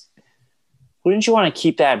guess, wouldn't you want to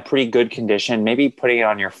keep that in pretty good condition? Maybe putting it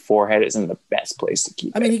on your forehead isn't the best place to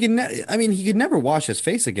keep it. He could never wash his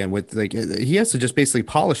face again with like, he has to just basically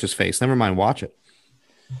polish his face. Never mind wash it.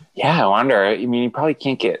 Yeah, I wonder. I mean, you probably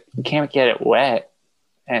can't get it wet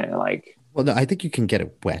and like. Well, no, I think you can get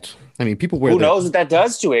it wet. I mean, people wear. Who knows what that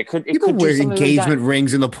does to it? People wear engagement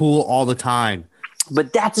rings in the pool all the time.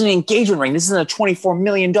 But that's an engagement ring. This is a $24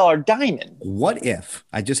 million diamond. What if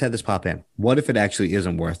I just had this pop in? What if it actually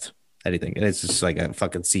isn't worth anything? And it's just like a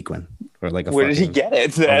fucking sequin or like a. Where did he get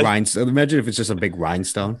it? A rhinestone. Imagine if it's just a big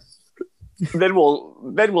rhinestone. Then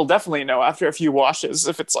we'll definitely know after a few washes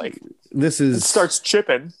if it's like it starts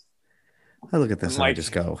chipping. I look at this and I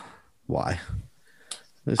just go, why?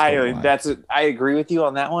 I agree with you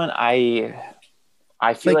on that one. I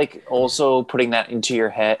feel like also putting that into your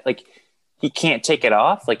head, like he can't take it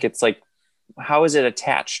off. Like it's like, how is it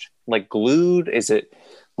attached? Like glued? Is it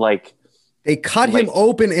like They cut him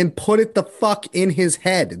open and put it the fuck in his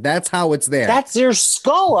head. That's how it's there. That's their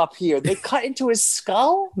skull up here. They cut into his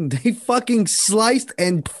skull? They fucking sliced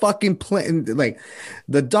and fucking like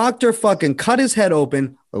the doctor fucking cut his head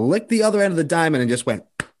open, licked the other end of the diamond and just went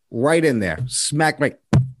right in there. Smack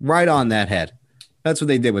right on that head. That's what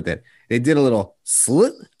they did with it. They did a little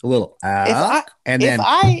slit, a little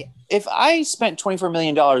if I spent $24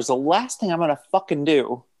 million, the last thing I'm gonna fucking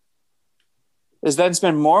do is then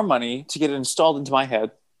spend more money to get it installed into my head.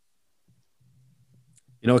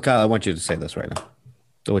 You know what, Kyle? I want you to say this right now.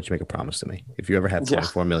 I want you to make a promise to me. If you ever have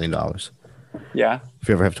 $24 million. Yeah. If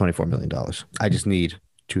you ever have $24 million, I just need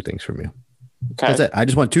 2 things from you. Okay. That's it. I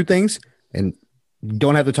just want 2 things, and you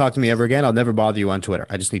don't have to talk to me ever again. I'll never bother you on Twitter.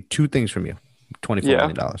 I just need 2 things from you. $24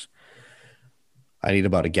 million. I need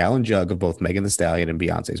about a gallon jug of both Megan Thee Stallion and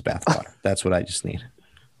Beyonce's bathwater. That's what I just need.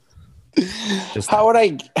 How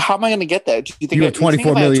am I going to get that? Do you think you have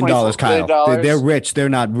 $24 million, Kyle? They're rich. They're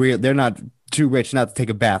not real. They're not too rich not to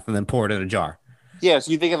take a bath and then pour it in a jar. Yeah.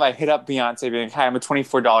 So you think if I hit up Beyonce being, hi, I'm a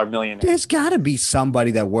 $24 millionaire. There's got to be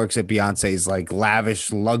somebody that works at Beyonce's like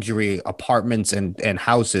lavish luxury apartments and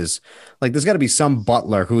houses. Like there's got to be some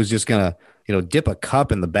butler who's just going to, dip a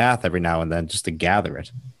cup in the bath every now and then just to gather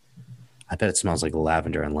it. I bet it smells like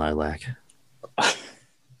lavender and lilac.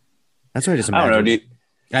 That's what I just imagine. I don't know, do you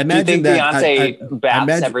think Beyonce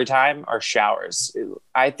baths every time or showers?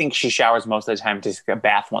 I think she showers most of the time, takes a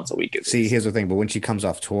bath once a week. See, here's the thing. But when she comes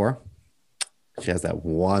off tour, she has that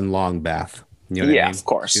one long bath. You know what I mean? Of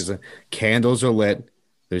course. Candles are lit.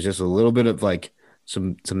 There's just a little bit of like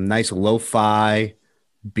some nice lo-fi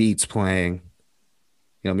beats playing.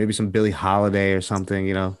 Maybe some Billie Holiday or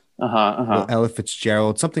something, Ella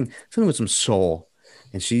Fitzgerald, something with some soul.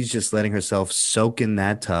 And she's just letting herself soak in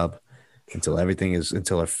that tub until her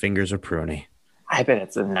fingers are pruny. I bet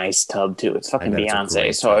it's a nice tub too. It's fucking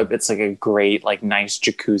Beyonce. So it's like a great, like nice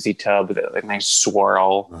jacuzzi tub with a nice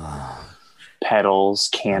swirl, pedals,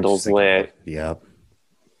 candles lit. Yep.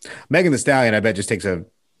 Megan Thee Stallion, I bet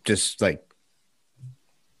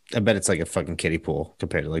I bet it's like a fucking kiddie pool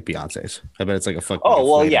compared to like Beyonce's. I bet it's like a fucking.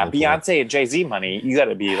 Oh, well, yeah. Beyonce and Jay-Z money. You got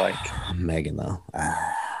to be like. Megan, though. On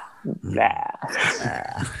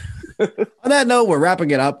that note, we're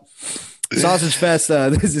wrapping it up. Sausage Fest.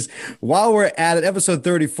 This is while we're at it, episode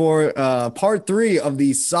 34, part 3 of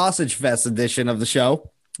the Sausage Fest edition of the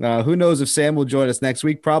show. Who knows if Sam will join us next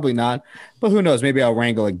week? Probably not, but who knows? Maybe I'll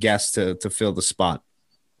wrangle a guest to fill the spot.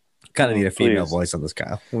 Kind of need a female voice on this,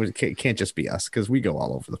 Kyle. It can't just be us because we go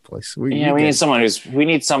all over the place. We need someone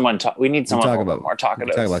more talkative. We talk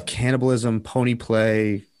about cannibalism, pony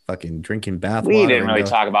play, fucking drinking bath. We didn't really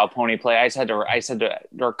talk about pony play. I said to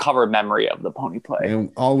recover memory of the pony play.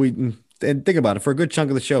 And think about it. For a good chunk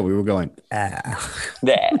of the show, we were going, Yeah.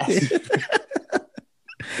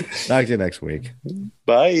 Talk to you next week.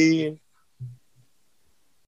 Bye.